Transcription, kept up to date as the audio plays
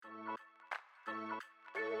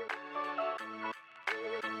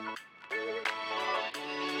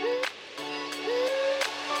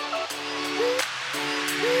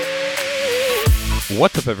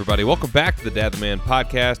What's up, everybody? Welcome back to the Dad the Man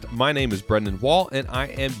podcast. My name is Brendan Wall, and I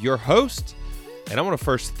am your host. And I want to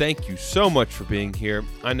first thank you so much for being here.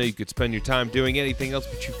 I know you could spend your time doing anything else,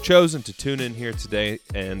 but you've chosen to tune in here today.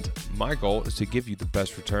 And my goal is to give you the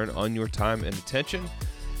best return on your time and attention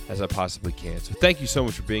as I possibly can. So thank you so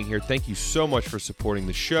much for being here. Thank you so much for supporting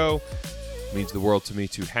the show. It means the world to me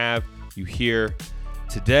to have you here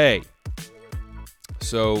today.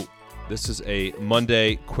 So this is a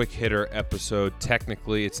Monday quick hitter episode.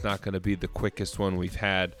 Technically, it's not going to be the quickest one we've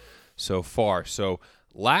had so far. So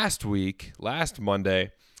last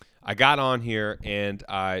Monday, I got on here and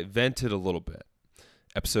I vented a little bit.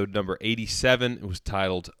 Episode number 87, it was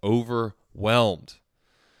titled Overwhelmed.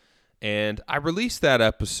 And I released that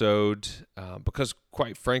episode because,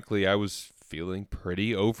 quite frankly, I was feeling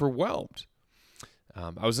pretty overwhelmed.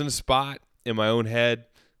 I was in a spot in my own head.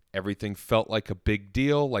 Everything felt like a big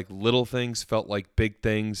deal, like little things felt like big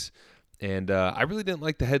things. And I really didn't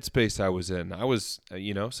like the headspace I was in. I was,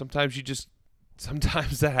 sometimes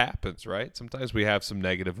that happens, right? Sometimes we have some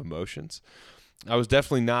negative emotions. I was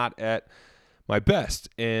definitely not at my best.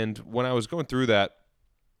 And when I was going through that,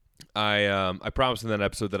 I promised in that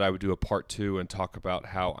episode that I would do a part 2 and talk about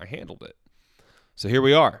how I handled it. So here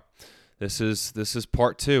we are. This is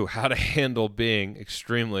part 2, how to handle being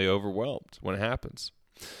extremely overwhelmed when it happens.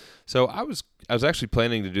 So I was actually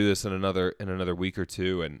planning to do this in another week or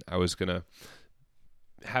two, and I was gonna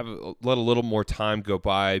let a little more time go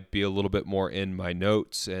by, be a little bit more in my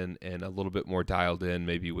notes and a little bit more dialed in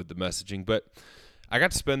maybe with the messaging. But I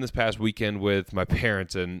got to spend this past weekend with my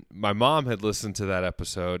parents, and my mom had listened to that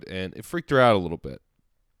episode, and it freaked her out a little bit,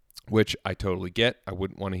 which I totally get. I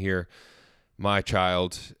wouldn't want to hear my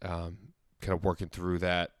child kind of working through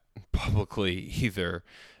that publicly either.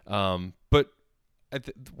 But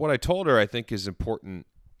what I told her, I think, is important,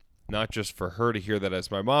 not just for her to hear that as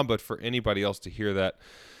my mom, but for anybody else to hear that,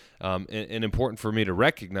 and important for me to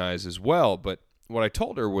recognize as well. But what I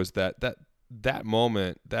told her was that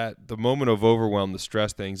moment, that the moment of overwhelm, the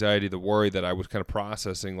stress, the anxiety, the worry that I was kind of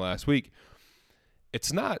processing last week,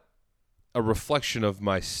 it's not a reflection of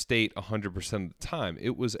my state 100% of the time.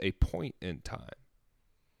 It was a point in time.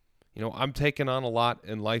 You know, I'm taking on a lot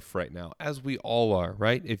in life right now, as we all are,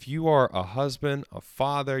 right? If you are a husband, a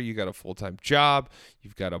father, you got a full-time job,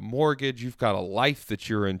 you've got a mortgage, you've got a life that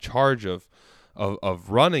you're in charge of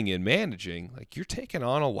running and managing, like you're taking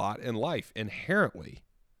on a lot in life inherently.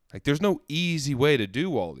 Like there's no easy way to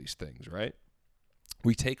do all these things, right?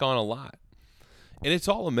 We take on a lot. And it's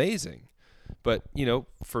all amazing. But, you know,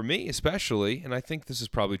 for me especially, and I think this is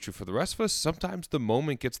probably true for the rest of us, sometimes the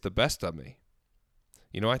moment gets the best of me.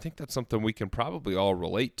 You know, I think that's something we can probably all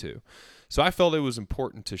relate to. So I felt it was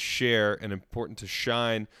important to share and important to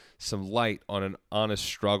shine some light on an honest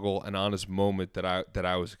struggle, an honest moment that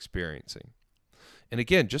I was experiencing. And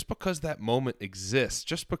again, just because that moment exists,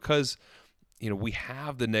 just because, you know, we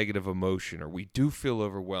have the negative emotion, or we do feel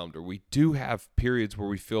overwhelmed, or we do have periods where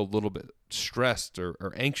we feel a little bit stressed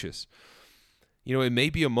or anxious, you know, it may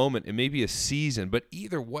be a moment, it may be a season, but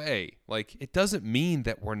either way, like, it doesn't mean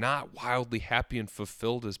that we're not wildly happy and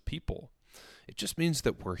fulfilled as people. It just means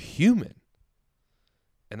that we're human.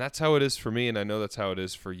 And that's how it is for me, and I know that's how it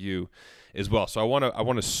is for you as well. So I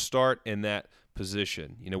want to start in that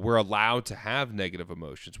position. You know, we're allowed to have negative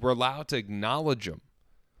emotions. We're allowed to acknowledge them.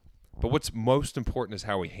 But what's most important is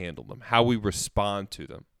how we handle them, how we respond to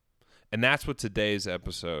them. And that's what today's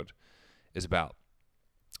episode is about.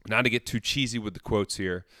 Not to get too cheesy with the quotes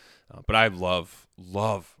here, but I love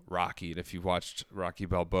Rocky. And if you've watched Rocky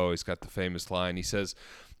Balboa, he's got the famous line. He says,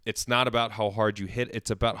 "It's not about how hard you hit. It's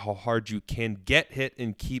about how hard you can get hit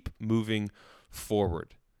and keep moving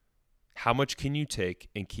forward. How much can you take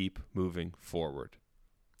and keep moving forward?"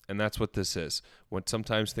 And that's what this is. When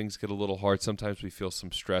sometimes things get a little hard, sometimes we feel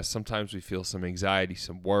some stress, sometimes we feel some anxiety,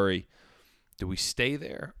 some worry. Do we stay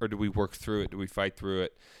there, or do we work through it? Do we fight through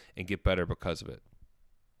it and get better because of it?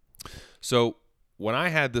 So when I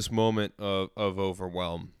had this moment of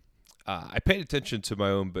overwhelm, I paid attention to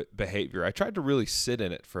my own behavior. I tried to really sit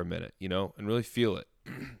in it for a minute, you know, and really feel it.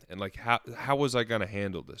 And like, how was I going to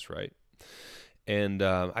handle this, right? And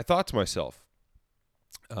I thought to myself,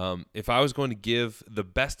 if I was going to give the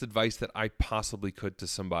best advice that I possibly could to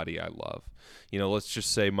somebody I love, you know, let's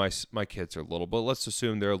just say my kids are little, but let's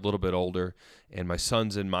assume they're a little bit older, and my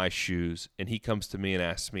son's in my shoes, and he comes to me and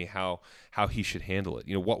asks me how he should handle it.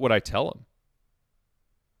 You know, what would I tell him?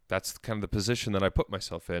 That's kind of the position that I put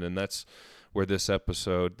myself in, and that's where this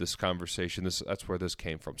episode, this conversation, that's where this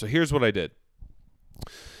came from. So here's what I did.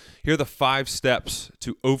 Here are the 5 steps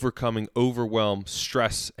to overcoming overwhelm,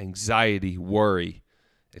 stress, anxiety, worry,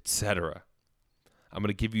 etc. I'm going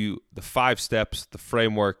to give you the 5 steps, the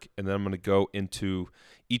framework, and then I'm going to go into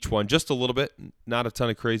each one just a little bit, not a ton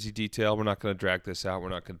of crazy detail. We're not going to drag this out. We're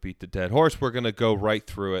not going to beat the dead horse. We're going to go right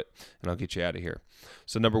through it, and I'll get you out of here.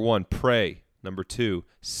 So number 1, pray. Number 2,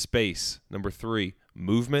 space. Number 3,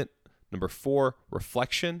 movement. Number 4,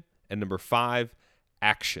 reflection. And number 5,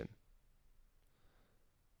 action.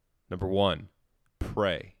 Number 1,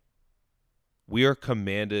 pray. We are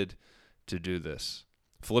commanded to do this.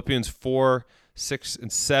 Philippians 4, 6, and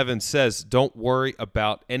 7 says, don't worry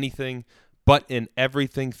about anything, but in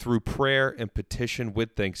everything through prayer and petition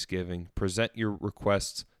with thanksgiving, present your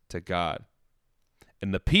requests to God.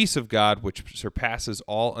 And the peace of God, which surpasses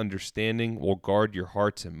all understanding, will guard your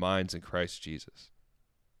hearts and minds in Christ Jesus.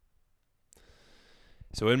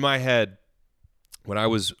 So in my head, when I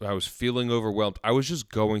was feeling overwhelmed, I was just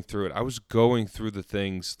going through it. I was going through the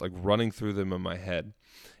things, like running through them in my head,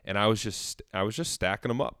 and I was just stacking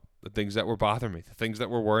them up. The things that were bothering me, the things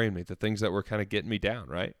that were worrying me, the things that were kind of getting me down,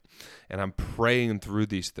 right? And I'm praying through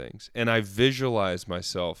these things, and I visualize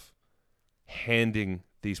myself handing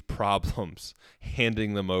these problems,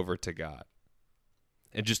 handing them over to God,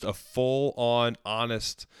 and just a full-on,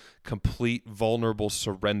 honest, complete, vulnerable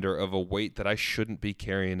surrender of a weight that I shouldn't be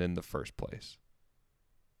carrying in the first place.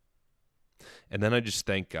 And then I just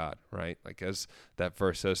thank God, right? Like as that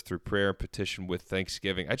verse says, through prayer and petition with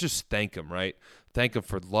thanksgiving. I just thank him, right? Thank him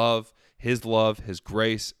for love, his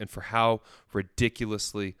grace, and for how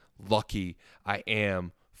ridiculously lucky I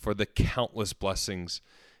am for the countless blessings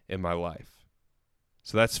in my life.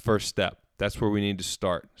 So that's first step. That's where we need to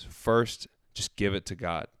start. So first, just give it to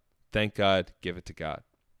God. Thank God, give it to God.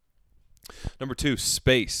 Number 2,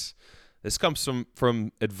 space. This comes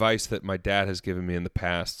from advice that my dad has given me in the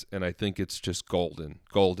past, and I think it's just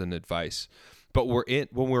golden advice. But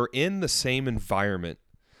when we're in the same environment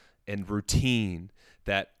and routine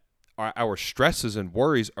that our stresses and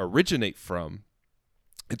worries originate from,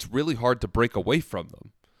 it's really hard to break away from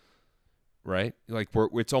them, right? Like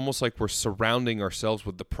it's almost like we're surrounding ourselves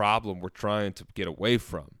with the problem we're trying to get away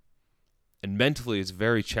from. And mentally, it's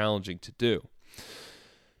very challenging to do.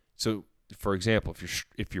 So, for example,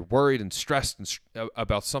 if you're worried and stressed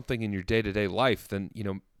about something in your day-to-day life, then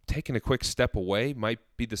taking a quick step away might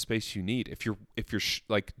be the space you need. If you're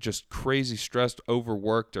like just crazy stressed,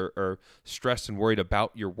 overworked, or stressed and worried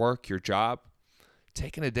about your work, your job,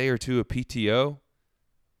 taking a day or two of PTO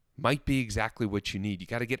might be exactly what you need. You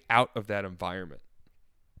got to get out of that environment.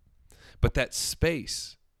 But that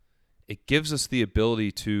space, it gives us the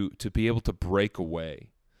ability to be able to break away.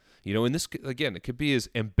 And this, again, it could be as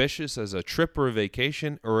ambitious as a trip or a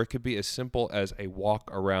vacation, or it could be as simple as a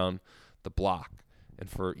walk around the block. And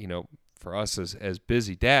for us as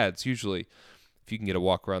busy dads, usually if you can get a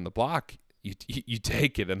walk around the block, you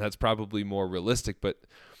take it, and that's probably more realistic, but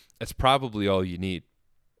that's probably all you need.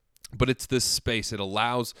 But it's this space. It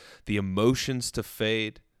allows the emotions to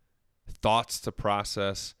fade, thoughts to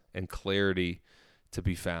process, and clarity to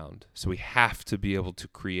be found. So we have to be able to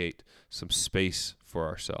create some space for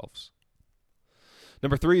ourselves.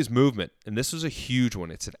 Number 3 is movement, and this is a huge one.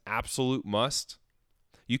 It's an absolute must.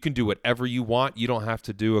 You can do whatever you want. You don't have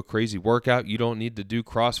to do a crazy workout. You don't need to do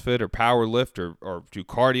CrossFit or power lift or do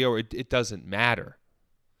cardio. It doesn't matter.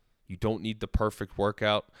 You don't need the perfect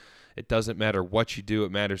workout. It doesn't matter what you do.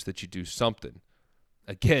 It matters that you do something.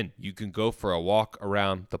 Again, you can go for a walk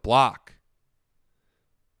around the block.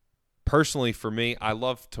 Personally, for me, I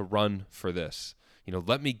love to run for this.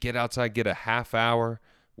 Let me get outside, get a half hour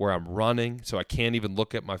where I'm running so I can't even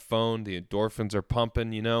look at my phone. The endorphins are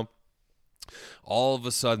pumping, All of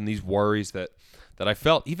a sudden, these worries that I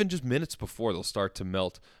felt even just minutes before, they'll start to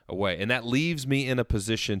melt away. And that leaves me in a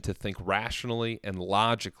position to think rationally and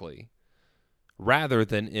logically rather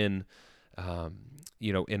than in a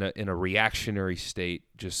reactionary state,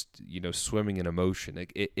 just, swimming in emotion.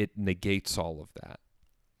 It negates all of that.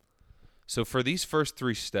 So for these first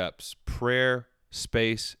 3 steps, prayer,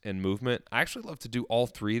 space, and movement, I actually love to do all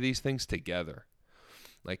 3 of these things together.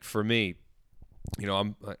 Like for me,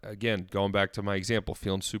 I'm, again, going back to my example,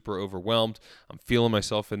 feeling super overwhelmed. I'm feeling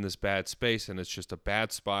myself in this bad space, and it's just a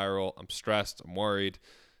bad spiral. I'm stressed. I'm worried.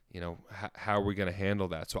 How are we going to handle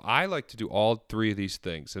that? So I like to do all 3 of these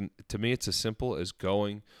things. And to me, it's as simple as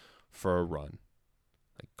going for a run.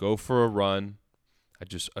 Like go for a run. I'm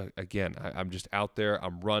just out there.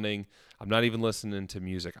 I'm running. I'm not even listening to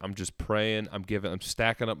music. I'm just praying. I'm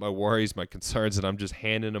stacking up my worries, my concerns, and I'm just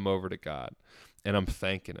handing them over to God. And I'm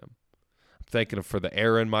thanking him. I'm thanking him for the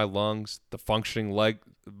air in my lungs,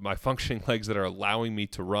 my functioning legs that are allowing me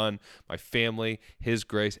to run, my family, his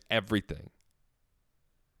grace, everything.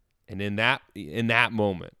 And in that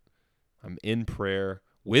moment, I'm in prayer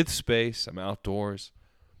with space. I'm outdoors.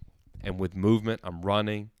 And with movement, I'm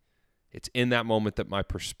running. It's in that moment that my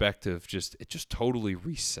perspective just totally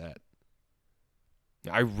reset.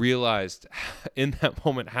 I realized in that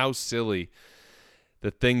moment how silly the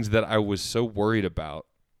things that I was so worried about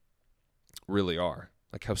really are.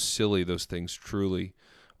 Like how silly those things truly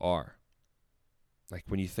are. Like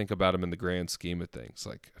when you think about them in the grand scheme of things,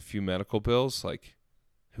 like a few medical bills, like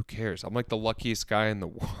who cares? I'm like the luckiest guy in the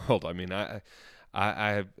world. I mean,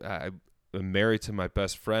 I'm married to my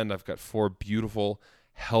best friend. I've got 4 beautiful,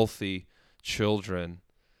 healthy children.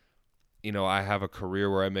 You know, I have a career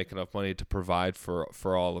where I make enough money to provide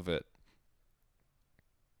for all of it.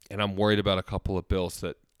 And I'm worried about a couple of bills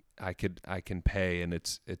that I can pay, and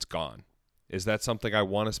it's gone. Is that something I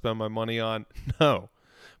want to spend my money on? No.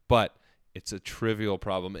 But it's a trivial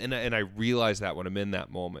problem. And I realize that when I'm in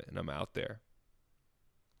that moment and I'm out there.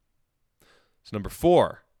 So number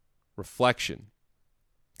 4, reflection.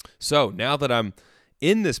 So now that I'm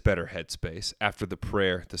in this better headspace after the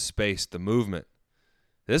prayer, the space, the movement,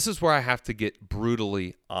 this is where I have to get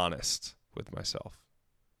brutally honest with myself.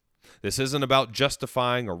 This isn't about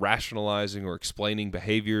justifying or rationalizing or explaining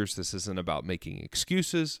behaviors. This isn't about making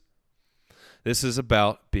excuses. This is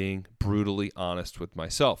about being brutally honest with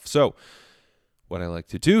myself. So what I like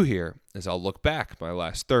to do here is I'll look back my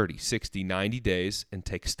last 30, 60, 90 days and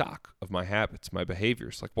take stock of my habits, my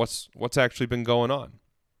behaviors. Like what's actually been going on,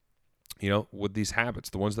 you know, with these habits,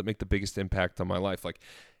 the ones that make the biggest impact on my life. Like,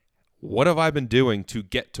 what have I been doing to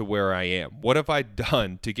get to where I am? What have I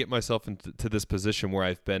done to get myself into this position where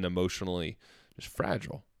I've been emotionally just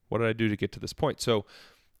fragile? What did I do to get to this point? So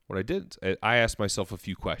what I did, I asked myself a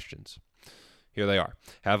few questions. Here they are.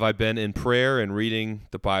 Have I been in prayer and reading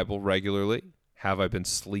the Bible regularly? Have I been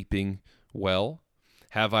sleeping well?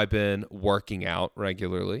 Have I been working out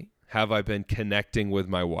regularly? Have I been connecting with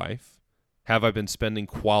my wife? Have I been spending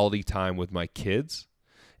quality time with my kids?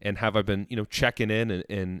 And have I been, checking in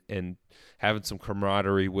and having some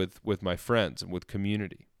camaraderie with my friends and with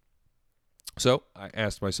community? So I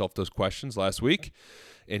asked myself those questions last week,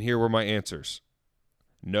 and here were my answers.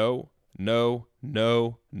 No, no,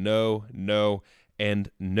 no, no, no, and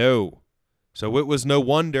no. So it was no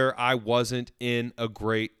wonder I wasn't in a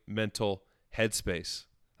great mental headspace.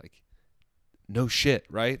 Like, no shit,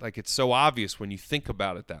 right? Like, it's so obvious when you think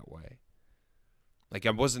about it that way. Like, I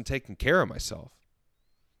wasn't taking care of myself.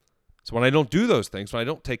 So when I don't do those things, when I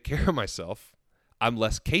don't take care of myself, I'm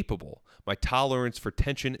less capable. My tolerance for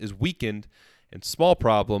tension is weakened, and small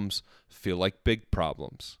problems feel like big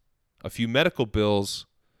problems. A few medical bills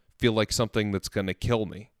feel like something that's going to kill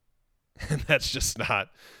me. And that's just not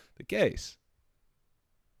the case.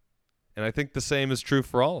 And I think the same is true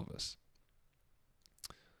for all of us.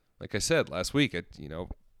 Like I said last week,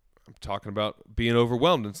 I'm talking about being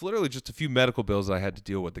overwhelmed. It's literally just a few medical bills that I had to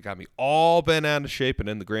deal with that got me all bent out of shape, and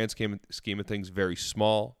in the grand scheme of things, very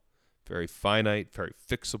small, very finite, very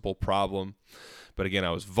fixable problem. But again,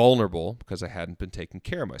 I was vulnerable because I hadn't been taking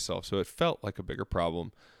care of myself, so it felt like a bigger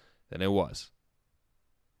problem than it was.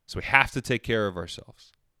 So we have to take care of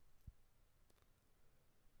ourselves.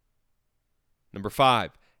 Number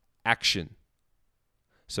 5, action.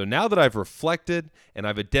 So now that I've reflected and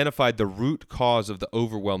I've identified the root cause of the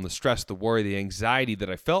overwhelm, the stress, the worry, the anxiety that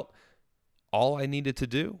I felt, all I needed to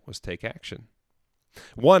do was take action.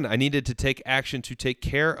 1, I needed to take action to take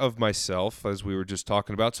care of myself, as we were just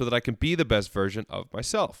talking about, so that I can be the best version of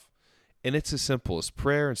myself. And it's as simple as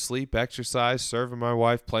prayer and sleep, exercise, serving my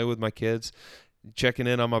wife, playing with my kids, checking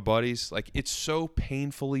in on my buddies. Like, it's so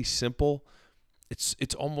painfully simple.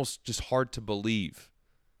 It's almost just hard to believe.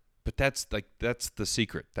 But that's the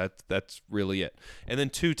secret. That's really it. And then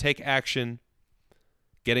 2, take action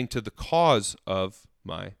getting to the cause of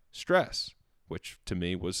my stress, which to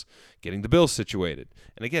me was getting the bills situated.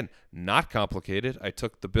 And again, not complicated. I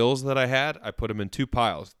took the bills that I had, I put them in 2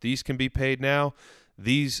 piles. These can be paid now.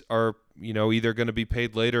 These are, either going to be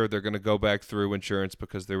paid later, or they're going to go back through insurance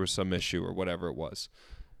because there was some issue or whatever it was.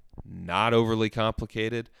 Not overly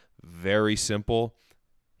complicated, very simple.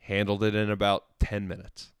 Handled it in about 10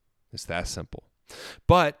 minutes. It's that simple.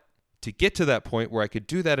 But to get to that point where I could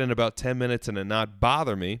do that in about 10 minutes and it not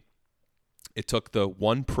bother me, it took the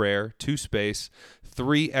 1 prayer, 2 space,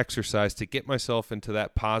 3 exercise to get myself into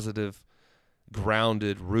that positive,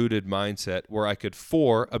 grounded, rooted mindset where I could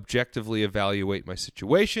 4, objectively evaluate my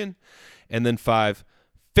situation, and then 5,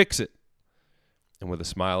 fix it. And with a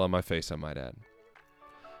smile on my face, I might add.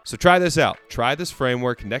 So try this out. Try this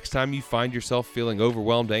framework next time you find yourself feeling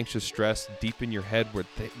overwhelmed, anxious, stressed, deep in your head where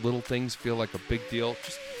little things feel like a big deal.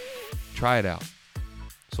 Just try it out.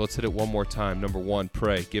 So let's hit it one more time. Number 1,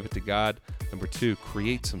 pray. Give it to God. Number 2,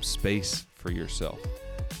 create some space for yourself.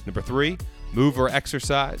 Number 3, move or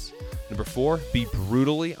exercise. Number 4, be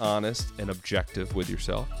brutally honest and objective with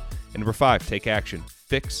yourself. And number 5, take action.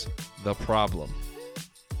 Fix the problem.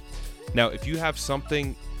 Now, if you have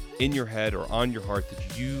something in your head or on your heart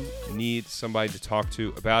that you need somebody to talk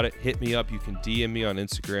to about it, hit me up. You can DM me on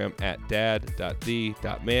Instagram at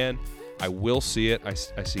dad.the.man. I will see it. I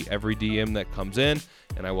see every DM that comes in,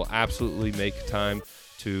 and I will absolutely make time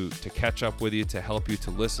to catch up with you, to help you,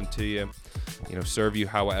 to listen to you, serve you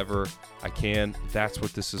however I can. That's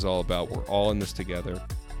what this is all about. We're all in this together.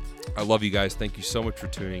 I love you guys. Thank you so much for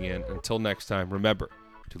tuning in. Until next time, remember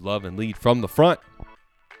to love and lead from the front.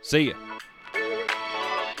 See ya.